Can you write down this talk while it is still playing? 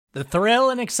The thrill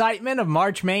and excitement of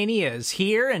March Mania is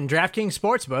here, and DraftKings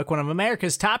Sportsbook, one of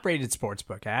America's top-rated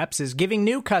sportsbook apps, is giving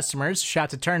new customers a shot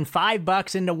to turn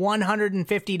 $5 into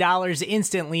 $150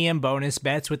 instantly in bonus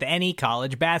bets with any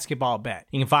college basketball bet.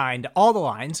 You can find all the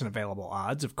lines and available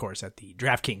odds, of course, at the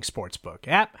DraftKings Sportsbook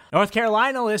app. North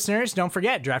Carolina listeners, don't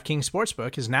forget, DraftKings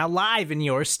Sportsbook is now live in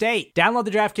your state. Download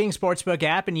the DraftKings Sportsbook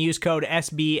app and use code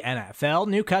SBNFL.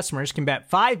 New customers can bet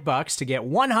 $5 to get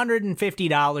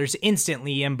 $150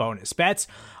 instantly in bonus bets,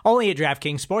 only at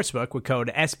DraftKings Sportsbook with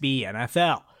code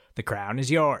SBNFL. The crown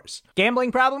is yours.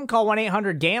 Gambling problem? Call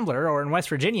 1-800-GAMBLER, or in West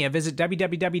Virginia, visit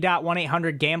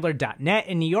www.1800gambler.net.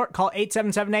 In New York, call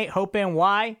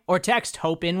 877-8-HOPE-NY or text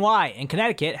HOPE-NY. In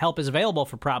Connecticut, help is available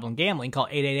for problem gambling. Call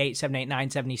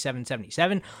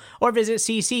 888-789-7777 or visit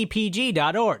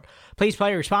ccpg.org. Please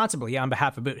play responsibly on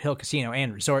behalf of Boot Hill Casino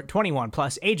and Resort. 21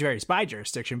 plus, age varies by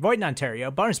jurisdiction. Void in Ontario.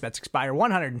 Bonus bets expire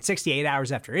 168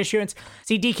 hours after issuance.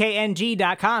 See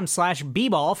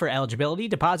dkng.com/bball for eligibility,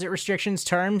 deposit restrictions,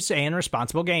 terms, and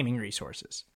responsible gaming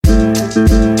resources.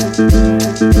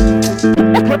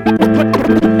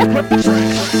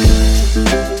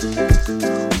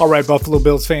 All right, Buffalo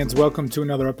Bills fans, welcome to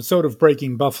another episode of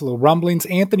Breaking Buffalo Rumblings.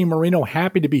 Anthony Marino,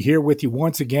 happy to be here with you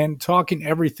once again, talking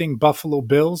everything Buffalo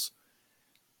Bills.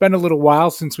 Been a little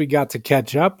while since we got to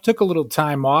catch up. Took a little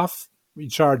time off,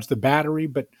 recharged the battery,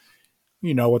 but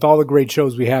you know, with all the great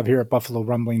shows we have here at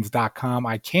BuffaloRumblings.com,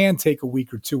 I can take a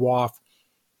week or two off,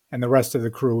 and the rest of the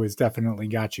crew has definitely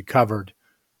got you covered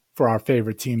for our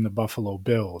favorite team, the Buffalo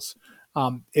Bills.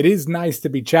 It is nice to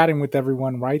be chatting with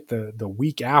everyone, right? The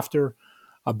week after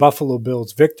a Buffalo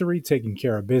Bills victory, taking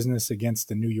care of business against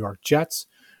the New York Jets.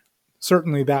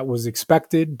 Certainly that was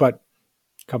expected, but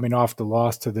coming off the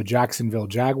loss to the Jacksonville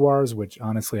Jaguars, which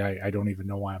honestly I don't even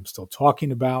know why I'm still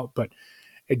talking about, but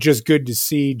it's just good to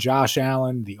see Josh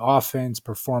Allen, the offense,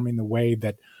 performing the way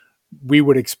that we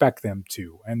would expect them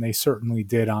to, and they certainly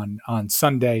did on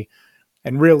Sunday,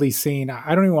 and really seeing,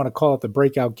 I don't even want to call it the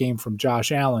breakout game from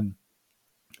Josh Allen,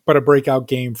 but a breakout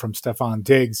game from Stephon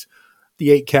Diggs.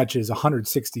 The 8 catches,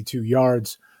 162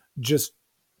 yards, just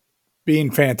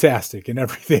being fantastic in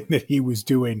everything that he was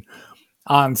doing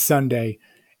on Sunday,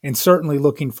 and certainly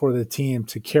looking for the team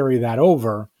to carry that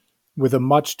over with a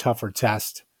much tougher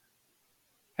test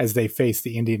as they face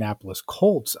the Indianapolis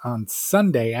Colts on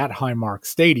Sunday at Highmark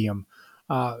Stadium.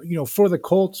 For the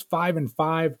Colts,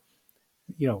 5-5,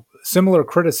 similar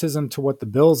criticism to what the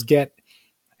Bills get.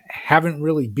 Haven't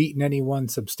really beaten anyone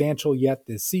substantial yet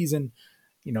this season.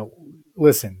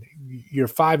 Listen, you're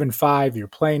 5-5, you're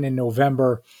playing in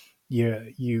November.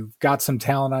 You've got some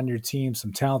talent on your team,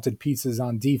 some talented pieces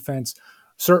on defense,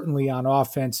 certainly on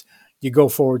offense. You go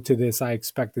forward to this. I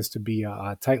expect this to be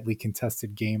a tightly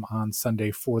contested game on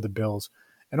Sunday for the Bills.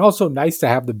 And also nice to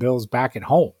have the Bills back at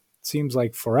home. It seems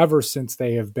like forever since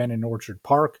they have been in Orchard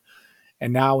Park.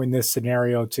 And now in this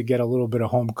scenario, to get a little bit of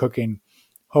home cooking,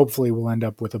 hopefully we'll end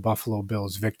up with a Buffalo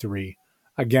Bills victory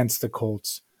against the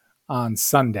Colts on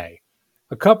Sunday.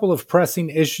 A couple of pressing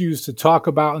issues to talk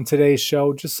about in today's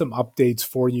show, just some updates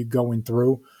for you going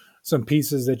through, some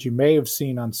pieces that you may have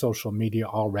seen on social media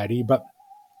already. But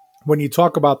when you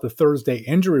talk about the Thursday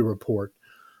injury report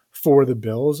for the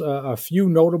Bills, a few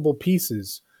notable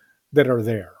pieces that are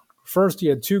there. First,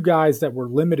 you had 2 guys that were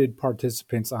limited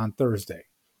participants on Thursday.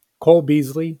 Cole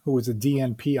Beasley, who was a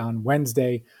DNP on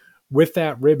Wednesday with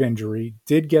that rib injury,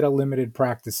 did get a limited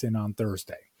practice in on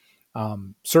Thursday.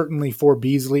 Certainly for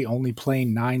Beasley, only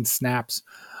playing 9 snaps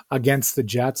against the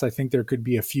Jets. I think there could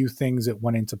be a few things that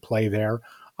went into play there.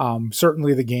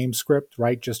 Certainly the game script,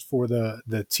 right, just for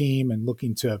the team and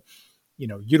looking to,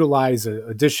 utilize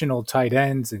additional tight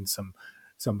ends and some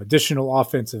additional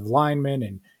offensive linemen.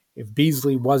 And if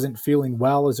Beasley wasn't feeling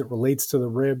well as it relates to the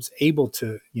ribs, able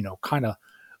to, kind of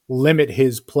limit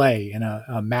his play in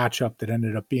a matchup that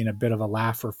ended up being a bit of a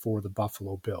laugher for the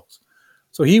Buffalo Bills.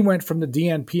 So he went from the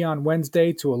DNP on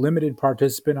Wednesday to a limited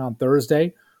participant on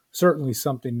Thursday. Certainly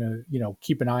something to,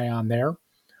 keep an eye on there.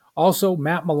 Also,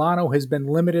 Matt Milano has been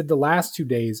limited the last 2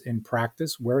 days in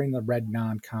practice, wearing the red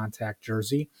non-contact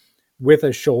jersey with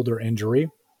a shoulder injury.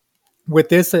 With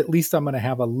this, at least I'm going to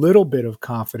have a little bit of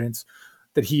confidence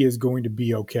that he is going to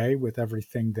be okay with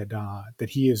everything that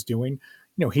he is doing.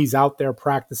 He's out there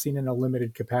practicing in a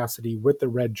limited capacity with the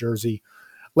red jersey.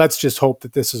 Let's just hope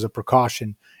that this is a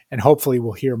precaution, and hopefully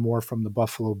we'll hear more from the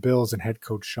Buffalo Bills and head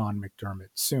coach Sean McDermott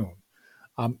soon.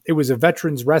 It was a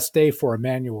veterans rest day for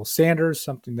Emmanuel Sanders,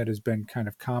 something that has been kind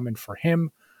of common for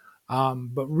him.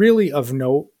 But really of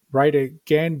note, right,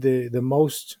 again, the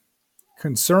most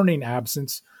concerning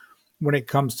absence when it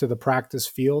comes to the practice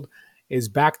field is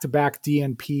back-to-back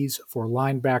DNPs for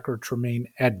linebacker Tremaine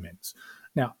Edmunds.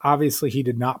 Now, obviously, he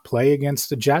did not play against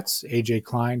the Jets. A.J.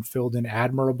 Klein filled in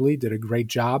admirably, did a great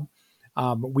job.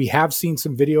 We have seen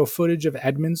some video footage of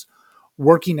Edmunds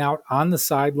working out on the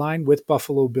sideline with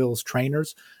Buffalo Bills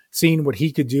trainers, seeing what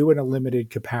he could do in a limited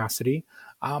capacity.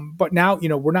 But now,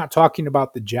 we're not talking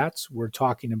about the Jets. We're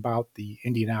talking about the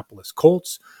Indianapolis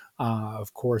Colts.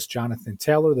 Of course, Jonathan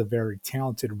Taylor, the very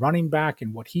talented running back,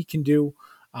 and what he can do.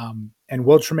 And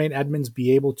will Tremaine Edmunds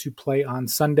be able to play on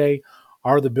Sunday?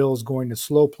 Are the Bills going to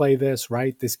slow play this,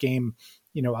 right? This game,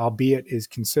 albeit is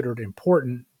considered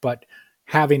important, but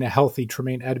having a healthy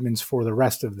Tremaine Edmunds for the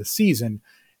rest of the season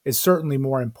is certainly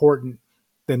more important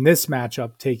than this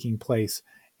matchup taking place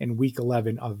in week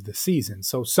 11 of the season.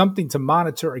 So something to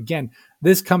monitor. Again,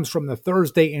 this comes from the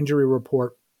Thursday injury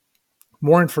report.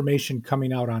 More information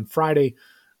coming out on Friday,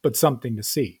 but something to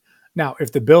see. Now,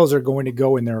 if the Bills are going to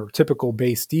go in their typical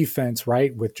base defense,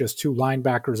 right, with just two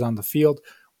linebackers on the field,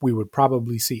 we would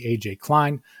probably see A.J.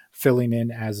 Klein filling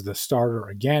in as the starter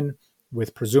again,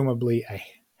 with presumably a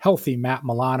healthy Matt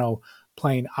Milano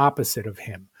playing opposite of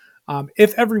him.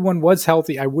 If everyone was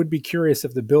healthy, I would be curious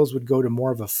if the Bills would go to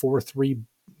more of a 4-3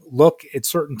 look at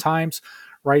certain times,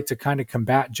 right, to kind of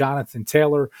combat Jonathan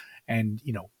Taylor. And,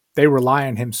 they rely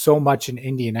on him so much in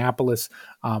Indianapolis,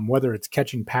 whether it's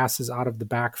catching passes out of the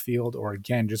backfield or,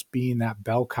 again, just being that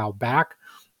bell cow back.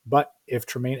 But if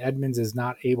Tremaine Edmunds is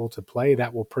not able to play,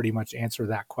 that will pretty much answer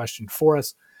that question for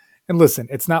us. And listen,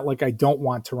 it's not like I don't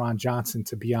want Teron Johnson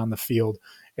to be on the field,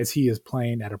 as he is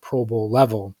playing at a Pro Bowl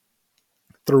level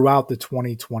throughout the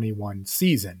 2021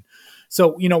 season.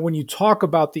 So, when you talk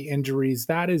about the injuries,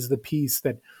 that is the piece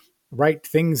that, right,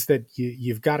 things that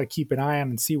you've got to keep an eye on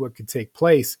and see what could take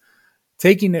place.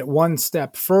 Taking it one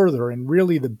step further, and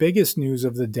really the biggest news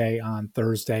of the day on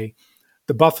Thursday,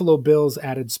 the Buffalo Bills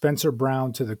added Spencer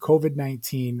Brown to the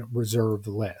COVID-19 reserve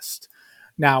list.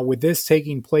 Now, with this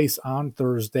taking place on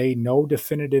Thursday, no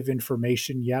definitive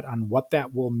information yet on what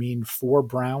that will mean for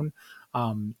Brown.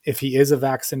 If he is a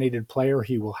vaccinated player,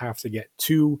 he will have to get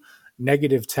 2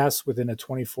 negative tests within a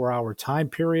 24-hour time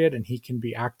period, and he can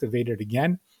be activated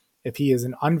again. If he is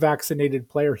an unvaccinated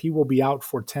player, he will be out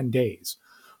for 10 days.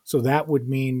 So that would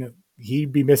mean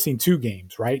he'd be missing 2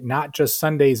 games, right? Not just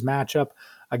Sunday's matchup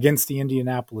against the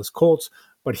Indianapolis Colts,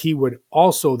 but he would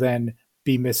also then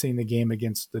be missing the game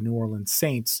against the New Orleans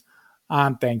Saints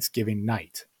on Thanksgiving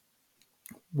night.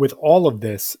 With all of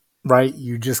this, right,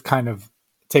 you just kind of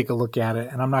take a look at it,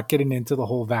 and I'm not getting into the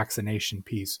whole vaccination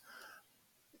piece,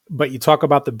 but you talk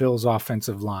about the Bills'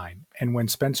 offensive line, and when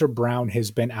Spencer Brown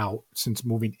has been out since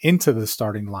moving into the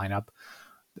starting lineup,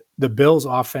 the Bills'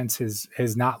 offense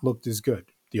has not looked as good.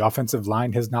 The offensive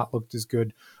line has not looked as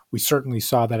good. We certainly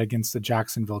saw that against the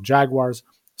Jacksonville Jaguars.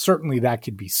 Certainly that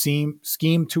could be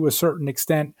schemed to a certain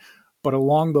extent, but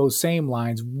along those same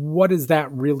lines, what does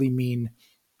that really mean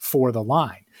for the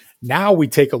line? Now we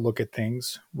take a look at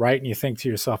things, right? And you think to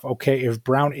yourself, okay, if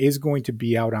Brown is going to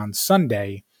be out on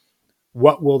Sunday,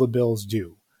 what will the Bills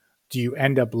do? Do you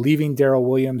end up leaving Darrell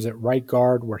Williams at right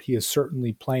guard, where he is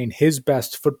certainly playing his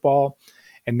best football,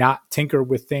 and not tinker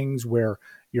with things where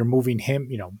you're moving him,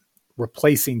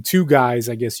 replacing 2 guys,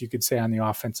 I guess you could say, on the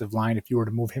offensive line? If you were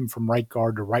to move him from right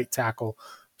guard to right tackle,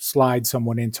 slide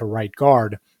someone into right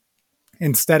guard,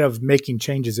 instead of making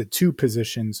changes at 2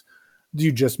 positions, do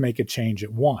you just make a change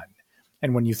at 1?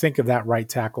 And when you think of that right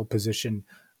tackle position,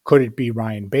 could it be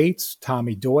Ryan Bates,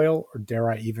 Tommy Doyle, or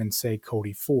dare I even say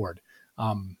Cody Ford?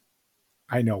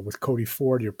 I know with Cody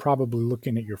Ford, you're probably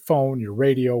looking at your phone, your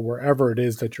radio, wherever it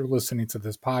is that you're listening to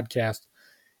this podcast,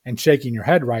 and shaking your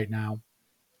head right now.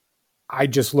 I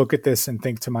just look at this and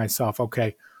think to myself,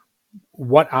 okay,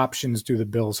 what options do the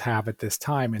Bills have at this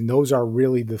time? And those are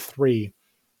really the 3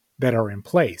 that are in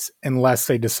place, unless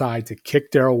they decide to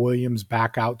kick Darrell Williams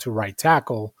back out to right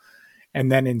tackle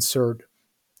and then insert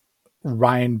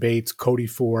Ryan Bates, Cody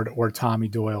Ford, or Tommy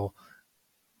Doyle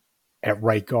at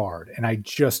right guard. And I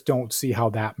just don't see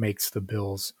how that makes the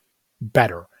Bills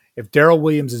better. If Darrell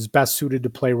Williams is best suited to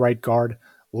play right guard,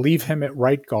 leave him at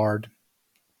right guard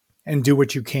and do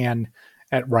what you can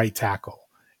at right tackle.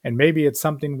 And maybe it's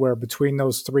something where between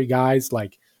those 3 guys,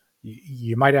 like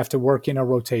you might have to work in a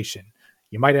rotation.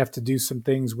 You might have to do some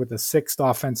things with a 6th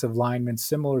offensive lineman,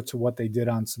 similar to what they did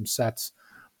on some sets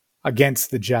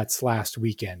against the Jets last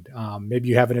weekend. Maybe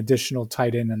you have an additional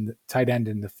tight end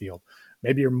in the field.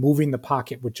 Maybe you're moving the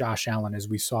pocket with Josh Allen, as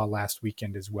we saw last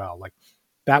weekend as well. Like,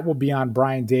 that will be on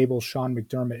Brian Dable, Sean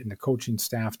McDermott, and the coaching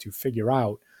staff to figure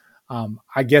out.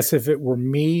 I guess if it were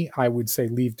me, I would say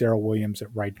leave Darrell Williams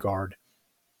at right guard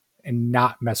and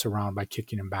not mess around by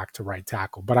kicking him back to right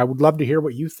tackle. But I would love to hear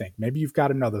what you think. Maybe you've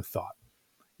got another thought.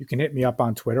 You can hit me up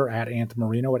on Twitter at Anthony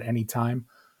Marino at any time.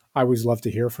 I always love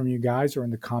to hear from you guys or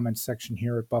in the comments section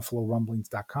here at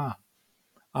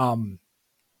buffalorumblings.com.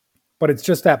 But it's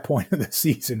just that point of the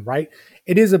season, right?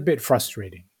 It is a bit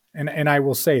frustrating. And I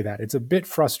will say that it's a bit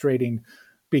frustrating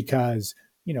because,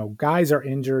 guys are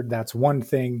injured. That's one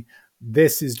thing.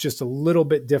 This is just a little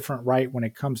bit different, right? When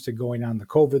it comes to going on the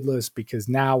COVID list, because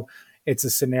now it's a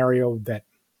scenario that,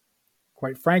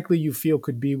 quite frankly, you feel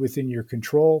could be within your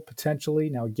control potentially.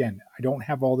 Now, again, I don't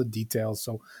have all the details,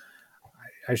 so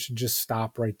I should just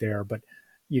stop right there. But,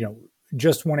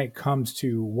 just when it comes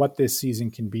to what this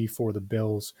season can be for the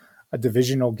Bills, a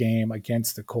divisional game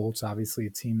against the Colts, obviously a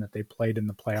team that they played in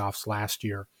the playoffs last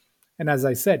year. And as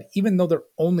I said, even though they're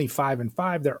only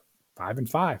 5-5, they're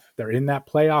 5-5. They're in that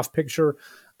playoff picture.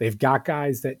 They've got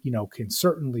guys that, can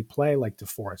certainly play, like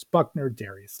DeForest Buckner,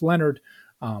 Darius Leonard.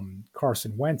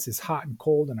 Carson Wentz is hot and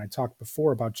cold. And I talked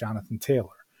before about Jonathan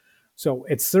Taylor. So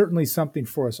it's certainly something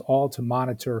for us all to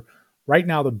monitor. Right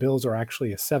now, the Bills are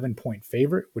actually a 7-point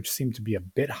favorite, which seemed to be a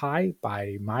bit high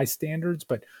by my standards,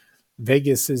 but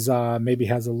Vegas is maybe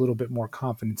has a little bit more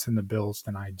confidence in the Bills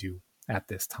than I do at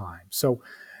this time. So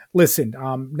listen,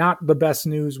 not the best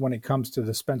news when it comes to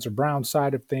the Spencer Brown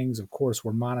side of things. Of course,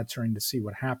 we're monitoring to see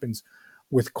what happens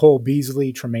with Cole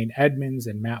Beasley, Tremaine Edmunds,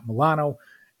 and Matt Milano.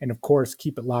 And of course,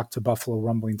 keep it locked to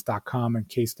BuffaloRumblings.com in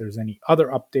case there's any other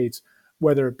updates,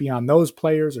 whether it be on those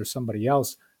players or somebody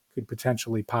else could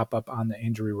potentially pop up on the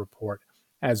injury report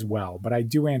as well. But I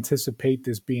do anticipate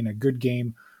this being a good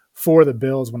game for the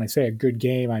Bills. When I say a good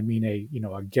game, I mean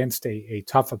against a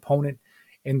tough opponent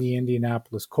in the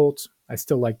Indianapolis Colts. I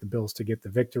still like the Bills to get the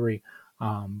victory,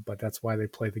 but that's why they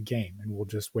play the game. And we'll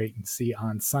just wait and see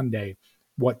on Sunday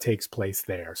what takes place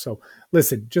there. So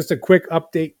listen, just a quick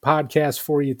update podcast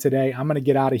for you today. I'm going to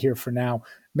get out of here for now.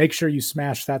 Make sure you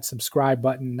smash that subscribe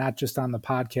button, not just on the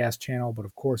podcast channel, but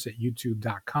of course at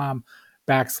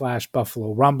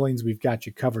youtube.com/Buffalo Rumblings. We've got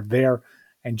you covered there.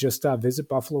 And just visit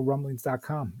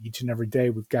BuffaloRumblings.com. Each and every day,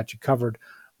 we've got you covered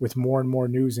with more and more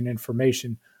news and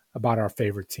information about our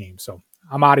favorite team. So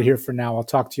I'm out of here for now. I'll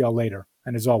talk to y'all later.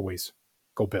 And as always,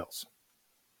 go Bills.